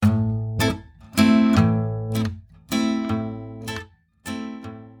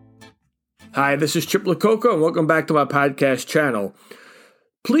Hi, this is LoCoco, and welcome back to my podcast channel.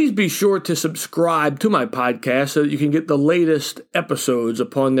 Please be sure to subscribe to my podcast so that you can get the latest episodes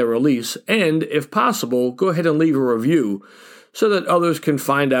upon their release, and if possible, go ahead and leave a review so that others can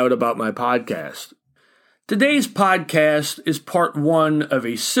find out about my podcast. Today's podcast is part one of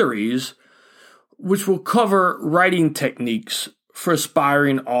a series which will cover writing techniques for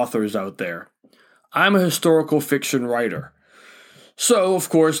aspiring authors out there. I'm a historical fiction writer. So, of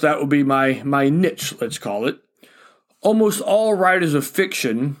course, that will be my niche, let's call it. Almost all writers of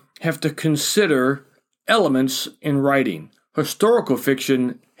fiction have to consider elements in writing. Historical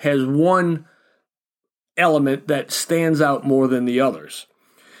fiction has one element that stands out more than the others.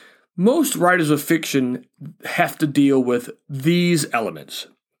 Most writers of fiction have to deal with these elements: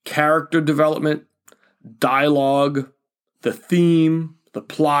 character development, dialogue, the theme, the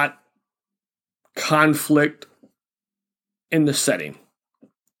plot, conflict, in the setting.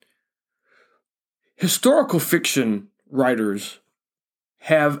 Historical fiction writers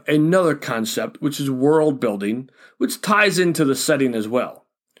have another concept, which is world building, which ties into the setting as well.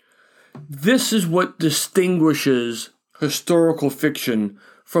 This is what distinguishes historical fiction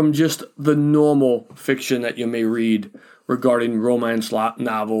from just the normal fiction that you may read regarding romance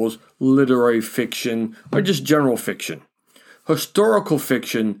novels, literary fiction, or just general fiction. Historical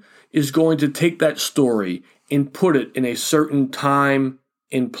fiction is going to take that story and put it in a certain time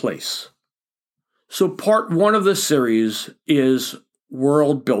and place. So part one of the series is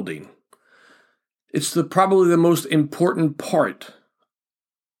world building. It's probably the most important part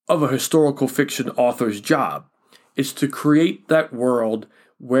of a historical fiction author's job. It's to create that world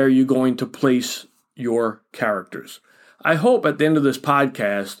where you're going to place your characters. I hope at the end of this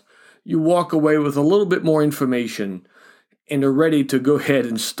podcast, you walk away with a little bit more information and are ready to go ahead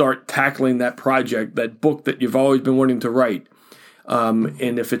and start tackling that project, that book that you've always been wanting to write.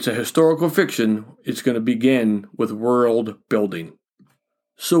 And if it's a historical fiction, it's going to begin with world building.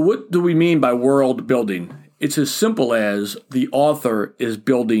 So what do we mean by world building? It's as simple as the author is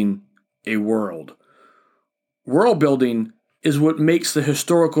building a world. World building is what makes the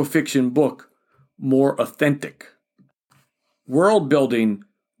historical fiction book more authentic. World building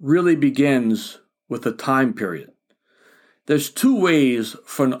really begins with a time period. There's two ways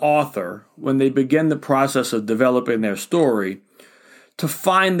for an author, when they begin the process of developing their story, to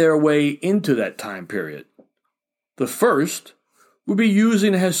find their way into that time period. The first would be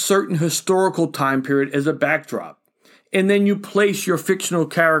using a certain historical time period as a backdrop, and then you place your fictional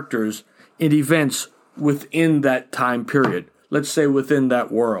characters and events within that time period, let's say within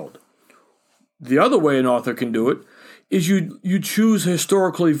that world. The other way an author can do it is you choose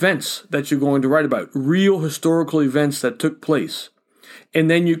historical events that you're going to write about, real historical events that took place. And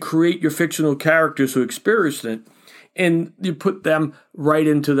then you create your fictional characters who experienced it, and you put them right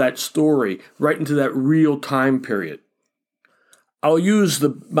into that story, right into that real time period. I'll use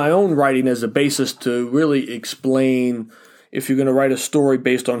my own writing as a basis to really explain if you're going to write a story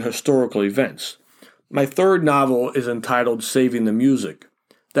based on historical events. My third novel is entitled Saving the Music.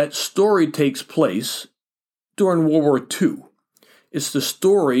 That story takes place during World War II. It's the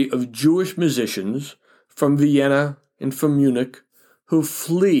story of Jewish musicians from Vienna and from Munich who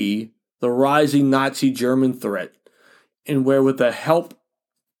flee the rising Nazi German threat, and where with the help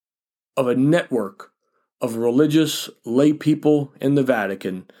of a network of religious lay people in the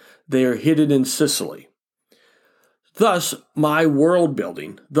Vatican, they are hidden in Sicily. Thus, my world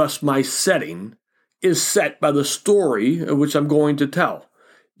building, thus my setting, is set by the story of which I'm going to tell.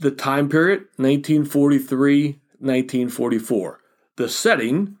 The time period, 1943, 1944. The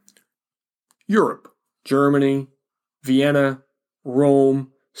setting, Europe, Germany, Vienna,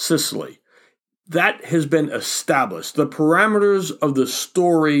 Rome, Sicily. That has been established. The parameters of the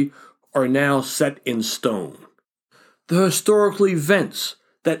story are now set in stone. The historical events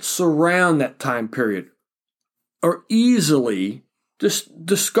that surround that time period are easily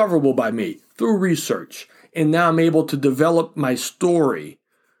discoverable by me through research. And now I'm able to develop my story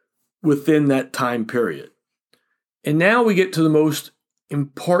within that time period. And now we get to the most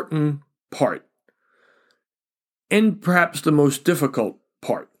important part, and perhaps the most difficult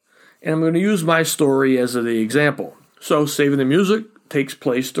part. And I'm going to use my story as the example. So, Saving the Music takes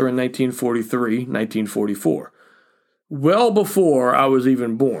place during 1943, 1944. Well before I was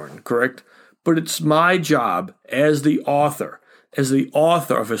even born, correct? But it's my job as the author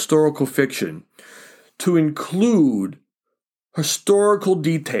of historical fiction, to include historical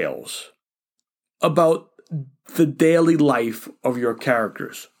details about the daily life of your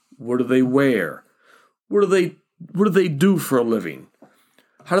characters. What do they wear? What do they do for a living?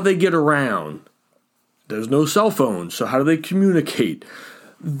 How do they get around? There's no cell phones, so how do they communicate?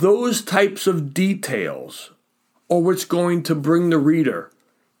 Those types of details are what's going to bring the reader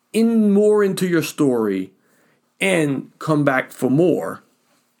in more into your story and come back for more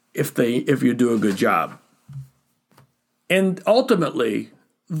if you do a good job. And ultimately,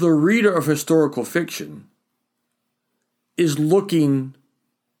 the reader of historical fiction is looking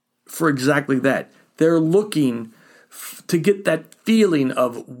for exactly that. They're looking to get that feeling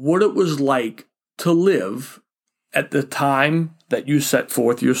of what it was like to live at the time that you set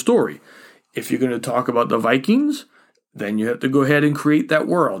forth your story. If you're going to talk about the Vikings, then you have to go ahead and create that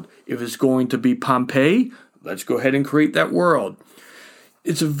world. If it's going to be Pompeii, let's go ahead and create that world.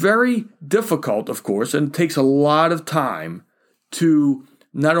 It's very difficult, of course, and it takes a lot of time to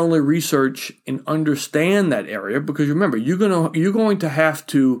not only research and understand that area, because remember, you're going to have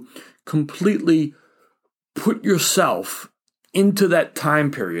to completely put yourself into that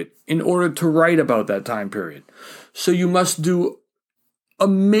time period in order to write about that time period. So you must do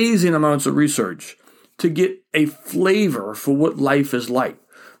amazing amounts of research to get a flavor for what life is like.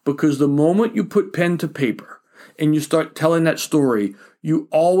 Because the moment you put pen to paper and you start telling that story, you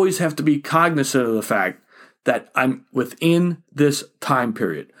always have to be cognizant of the fact that I'm within this time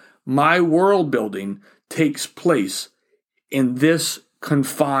period. My world building takes place in this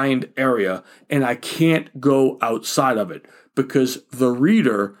confined area, and I can't go outside of it, because the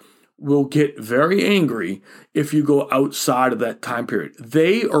reader will get very angry if you go outside of that time period.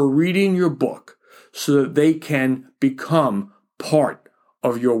 They are reading your book so that they can become part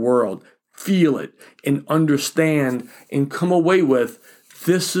of your world, feel it, and understand, and come away with,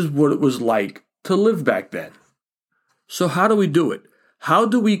 this is what it was like to live back then. So how do we do it? How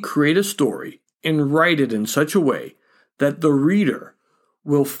do we create a story and write it in such a way that the reader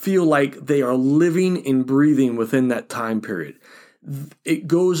will feel like they are living and breathing within that time period? It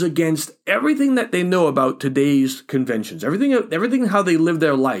goes against everything that they know about today's conventions, everything how they live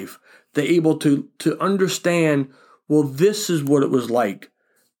their life. They're able to understand, well, this is what it was like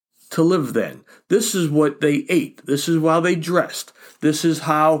to live then. This is what they ate. This is how they dressed. This is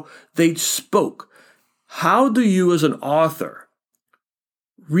how they spoke. How do you as an author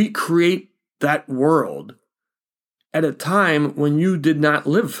recreate that world at a time when you did not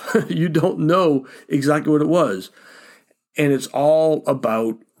live? You don't know exactly what it was. And it's all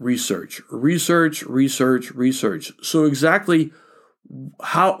about research. So exactly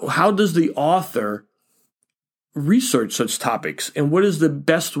how does the author research such topics, and what is the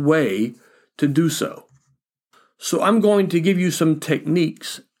best way to do so? So I'm going to give you some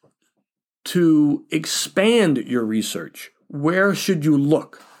techniques to expand your research. Where should you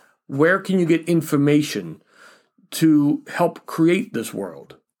look? Where can you get information to help create this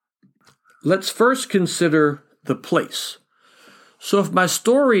world? Let's first consider the place. So if my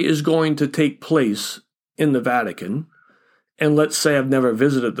story is going to take place in the Vatican, and let's say I've never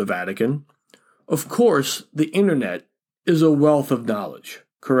visited the Vatican, of course, the internet is a wealth of knowledge,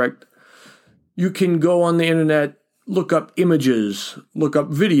 correct? You can go on the internet, look up images, look up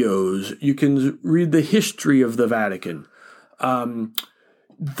videos. You can read the history of the Vatican.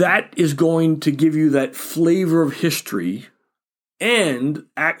 That is going to give you that flavor of history and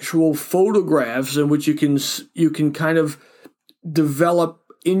actual photographs in which you can kind of develop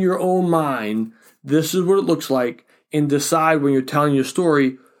in your own mind, this is what it looks like, and decide when you're telling your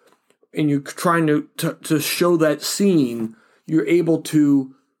story and you're trying to show that scene, you're able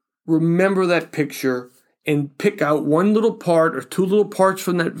to remember that picture and pick out one little part or two little parts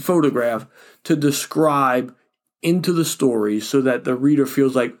from that photograph to describe into the story so that the reader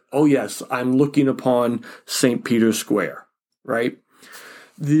feels like, oh yes, I'm looking upon St. Peter's Square, right?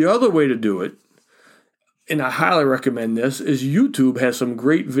 The other way to do it, and I highly recommend this, is YouTube has some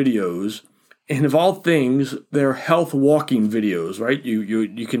great videos. And of all things, they're health walking videos, right?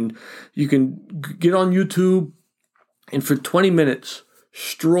 You can get on YouTube and for 20 minutes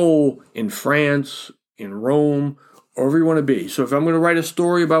stroll in France, in Rome, wherever you want to be. So if I'm going to write a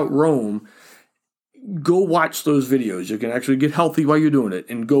story about Rome, go watch those videos. You can actually get healthy while you're doing it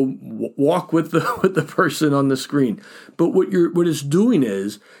and go walk with the person on the screen. But what it's doing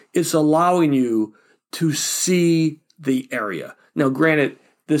is it's allowing you to see the area. Now, granted,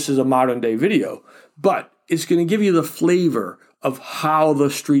 this is a modern day video, but it's going to give you the flavor of how the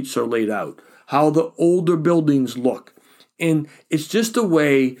streets are laid out, how the older buildings look. And it's just a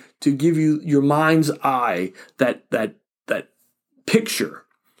way to give you your mind's eye that picture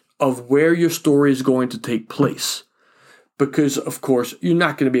of where your story is going to take place. Because, of course, you're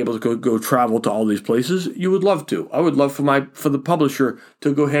not going to be able to go travel to all these places. You would love to. I would love for the publisher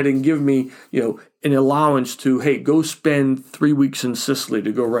to go ahead and give me, an allowance to, hey, go spend 3 weeks in Sicily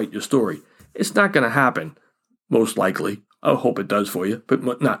to go write your story. It's not going to happen, most likely, I hope it does for you,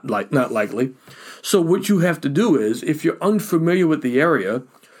 but not likely. So what you have to do is, if you're unfamiliar with the area,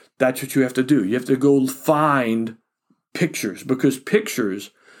 that's what you have to do. You have to go find pictures, because pictures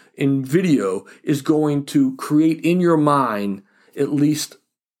in video is going to create in your mind at least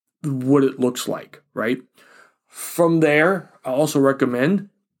what it looks like, right? From there, I also recommend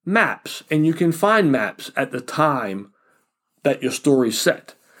maps, and you can find maps at the time that your story's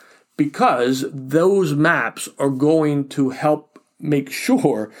set, because those maps are going to help make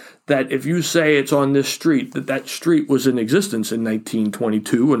sure that if you say it's on this street, that street was in existence in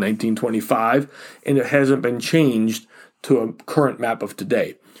 1922 or 1925, and it hasn't been changed to a current map of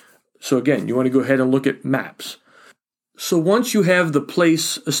today. So again, you want to go ahead and look at maps. So once you have the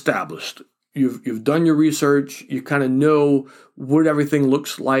place established, you've done your research, you kind of know what everything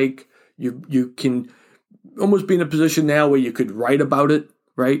looks like, you can almost be in a position now where you could write about it,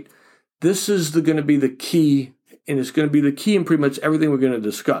 right? This is going to be the key, and it's going to be the key in pretty much everything we're going to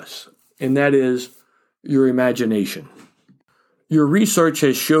discuss, and that is your imagination. Your research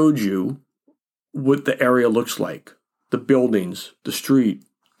has showed you what the area looks like, the buildings, the street,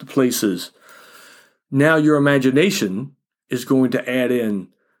 the places. Now your imagination is going to add in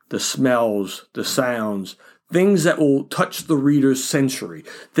the smells, the sounds, things that will touch the reader's sensory.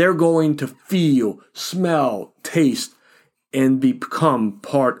 They're going to feel, smell, taste, and become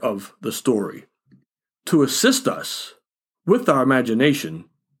part of the story. To assist us with our imagination,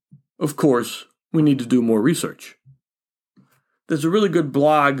 of course, we need to do more research. There's a really good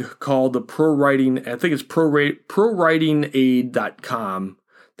blog called the Pro Writing, I think it's prowritingaid.com.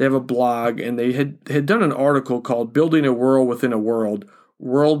 They have a blog, and they had done an article called Building a World Within a World,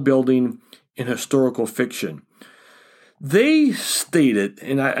 Worldbuilding in Historical Fiction. They stated,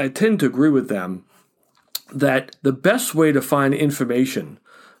 and I tend to agree with them, that the best way to find information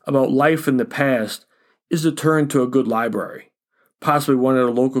about life in the past is to turn to a good library, possibly one at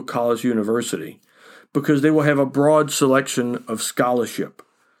a local college or university, because they will have a broad selection of scholarship.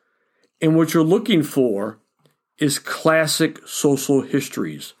 And what you're looking for is classic social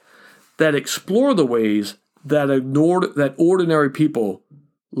histories that explore the ways that ordinary people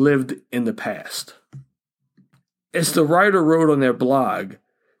lived in the past. As the writer wrote on their blog,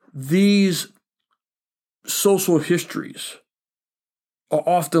 these social histories are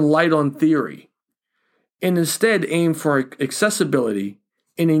often light on theory and instead aim for accessibility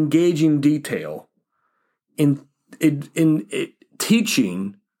and engaging detail in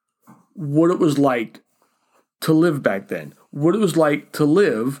teaching what it was like to live back then, what it was like to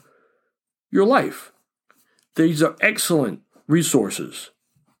live your life. These are excellent resources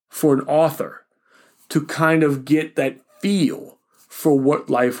for an author to kind of get that feel for what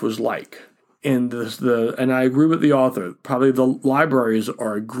life was like. And I agree with the author, probably the libraries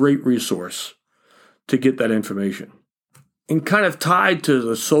are a great resource to get that information. And kind of tied to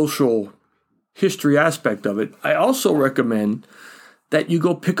the social history aspect of it, I also recommend that you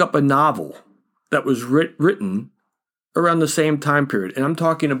go pick up a novel that was written around the same time period. And I'm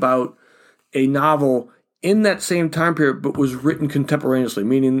talking about a novel in that same time period, but was written contemporaneously,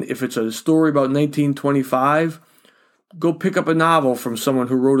 meaning if it's a story about 1925, go pick up a novel from someone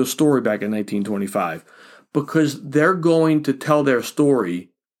who wrote a story back in 1925, because they're going to tell their story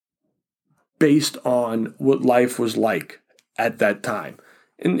based on what life was like at that time.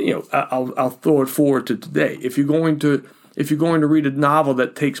 And I'll throw it forward to today. If you're going to read a novel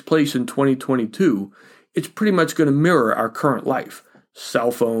that takes place in 2022, it's pretty much going to mirror our current life.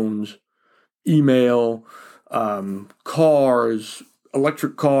 Cell phones, email, cars,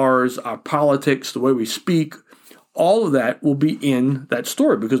 electric cars, our politics, the way we speak. All of that will be in that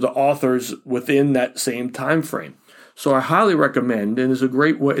story because the author's within that same time frame. So I highly recommend, and it's a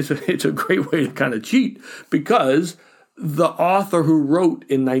great way. It's a great way to kind of cheat, because the author who wrote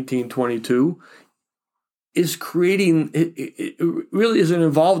in 1922 is creating. It really isn't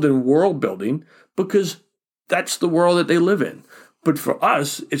involved in world building because that's the world that they live in. But for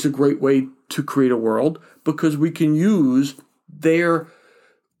us, it's a great way to create a world because we can use their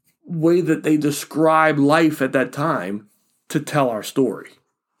way that they describe life at that time to tell our story.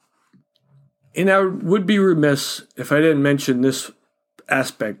 And I would be remiss if I didn't mention this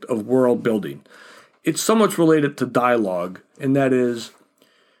aspect of world building. It's somewhat related to dialogue, and that is,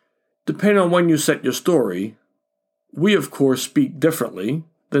 depending on when you set your story, we of course speak differently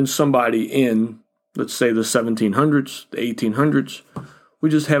than somebody in, let's say, the 1700s, the 1800s. We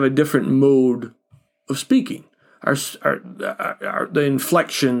just have a different mode of speaking. The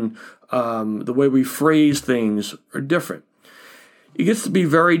inflection, the way we phrase things are different. It gets to be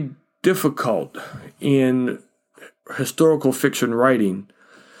very difficult in historical fiction writing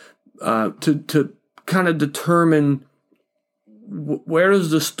to kind of determine where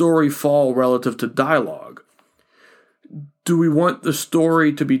does the story fall relative to dialogue? Do we want the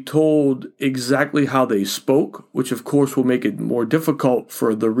story to be told exactly how they spoke, which of course will make it more difficult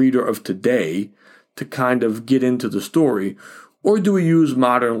for the reader of today to kind of get into the story, or do we use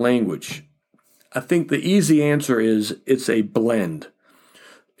modern language? I think the easy answer is it's a blend.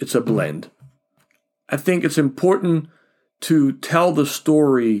 It's a blend. I think it's important to tell the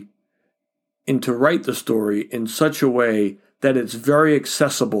story and to write the story in such a way that it's very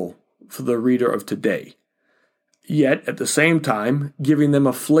accessible for the reader of today. Yet, at the same time, giving them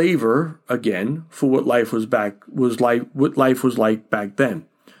a flavor, again, for what life was like back then.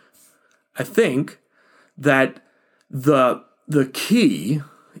 I think that the key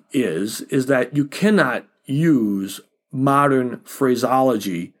is that you cannot use modern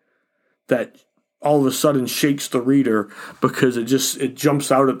phraseology that all of a sudden shakes the reader because it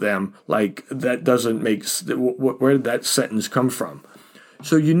jumps out at them like that doesn't make, where did that sentence come from?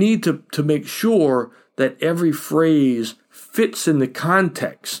 So you need to make sure that every phrase fits in the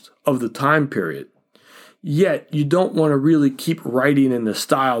context of the time period. Yet you don't want to really keep writing in the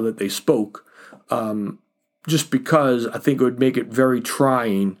style that they spoke, just because I think it would make it very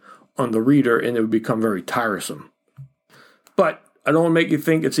trying on the reader and it would become very tiresome. But I don't want to make you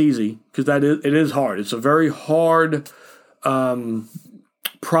think it's easy, because it is hard. It's a very hard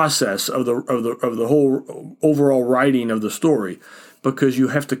process of the whole overall writing of the story, because you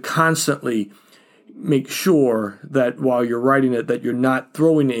have to constantly make sure that while you're writing it, that you're not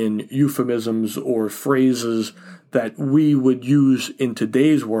throwing in euphemisms or phrases that we would use in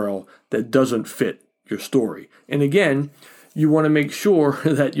today's world that doesn't fit your story. And again, you want to make sure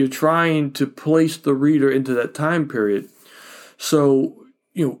that you're trying to place the reader into that time period. So,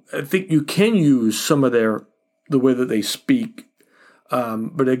 I think you can use some of the way that they speak.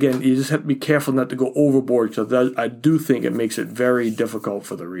 But again, you just have to be careful not to go overboard, because I do think it makes it very difficult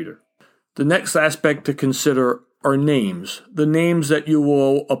for the reader. The next aspect to consider are names, the names that you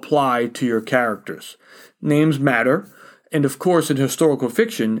will apply to your characters. Names matter, and of course in historical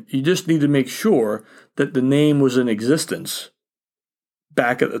fiction, you just need to make sure that the name was in existence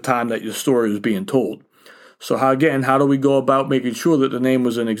back at the time that your story was being told. So how do we go about making sure that the name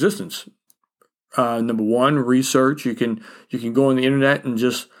was in existence? Number one, research. You can go on the internet and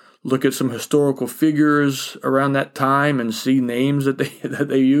just look at some historical figures around that time and see names that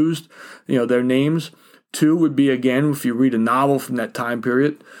they used, their names. Two would be, again, if you read a novel from that time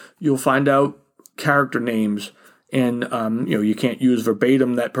period, you'll find out character names. And, you can't use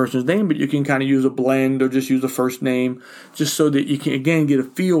verbatim that person's name, but you can kind of use a blend or just use the first name, just so that you can, again, get a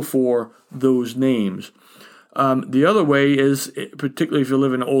feel for those names. The other way is, particularly if you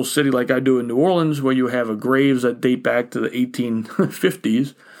live in an old city like I do in New Orleans, where you have graves that date back to the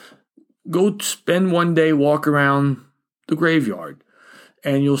 1850s, go spend one day, walk around the graveyard,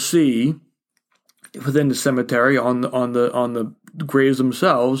 and you'll see within the cemetery on the graves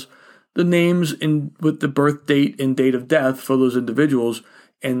themselves the names with the birth date and date of death for those individuals,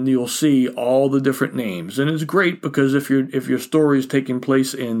 and you'll see all the different names. And it's great because if your story is taking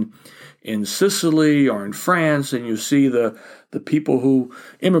place in Sicily or in France, and you see the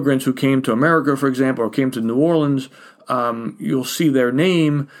immigrants who came to America, for example, or came to New Orleans, you'll see their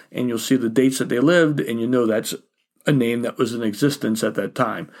name and you'll see the dates that they lived, and that's a name that was in existence at that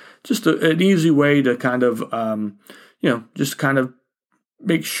time. Just an easy way to kind of, just kind of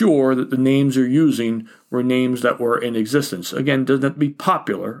make sure that the names you're using were names that were in existence. Again, it doesn't have to be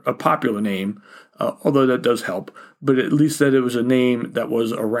a popular name, although that does help, but at least that it was a name that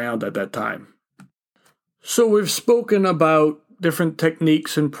was around at that time. So we've spoken about different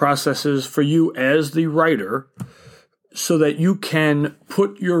techniques and processes for you as the writer so that you can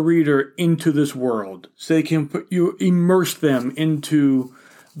put your reader into this world, so they can immerse them into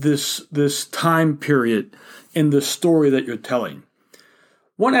this time period in the story that you're telling.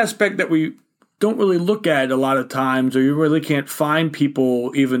 One aspect that we don't really look at a lot of times, or you really can't find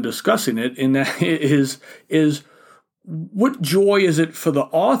people even discussing it, and that is what joy is it for the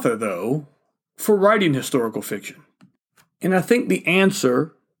author, though, for writing historical fiction? And I think the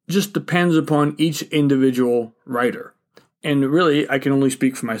answer just depends upon each individual writer. And really, I can only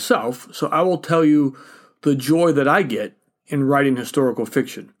speak for myself, so I will tell you the joy that I get in writing historical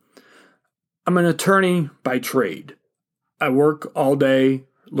fiction. I'm an attorney by trade. I work all day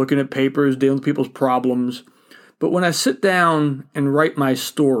looking at papers, dealing with people's problems. But when I sit down and write my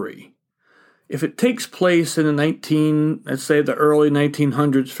story, if it takes place in the early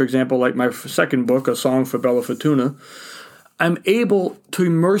 1900s, for example, like my second book, A Song for Bella Fortuna, I'm able to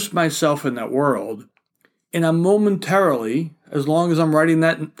immerse myself in that world. And I'm momentarily, as long as I'm writing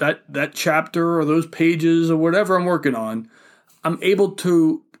that chapter or those pages or whatever I'm working on, I'm able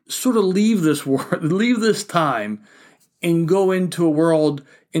to sort of leave this world, leave this time, and go into a world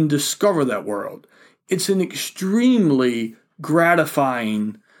and discover that world. It's an extremely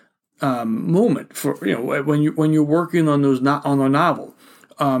gratifying moment for when you're working on on a novel.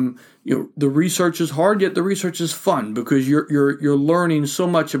 The research is hard, yet the research is fun because you're learning so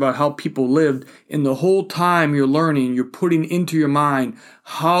much about how people lived, and the whole time you're learning, you're putting into your mind,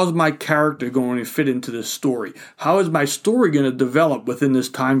 how's my character going to fit into this story? How is my story going to develop within this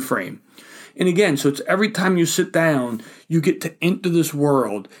time frame? And again, so it's every time you sit down, you get to enter this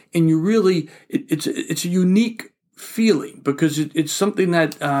world, and you really it's a unique feeling because it's something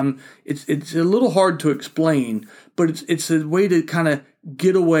that it's a little hard to explain, but it's a way to kind of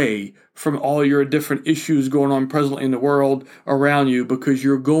get away from all your different issues going on presently in the world around you, because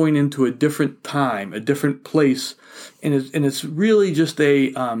you're going into a different time, a different place, and it's really just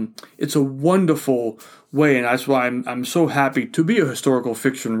it's a wonderful way, and that's why I'm so happy to be a historical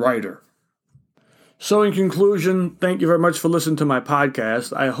fiction writer. So in conclusion, thank you very much for listening to my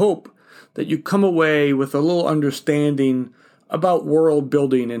podcast. I hope that you come away with a little understanding about world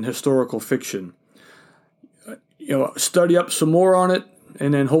building in historical fiction. Study up some more on it,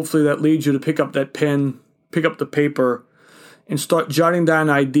 and then hopefully that leads you to pick up that pen, pick up the paper, and start jotting down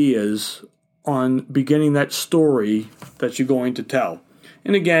ideas on beginning that story that you're going to tell.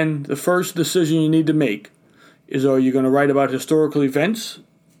 And again, the first decision you need to make is, are you going to write about historical events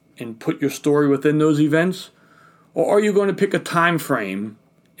and put your story within those events? Or are you going to pick a time frame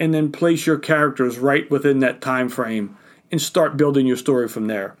and then place your characters right within that time frame and start building your story from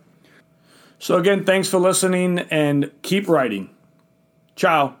there? So again, thanks for listening, and keep writing.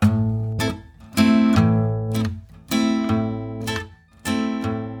 Ciao.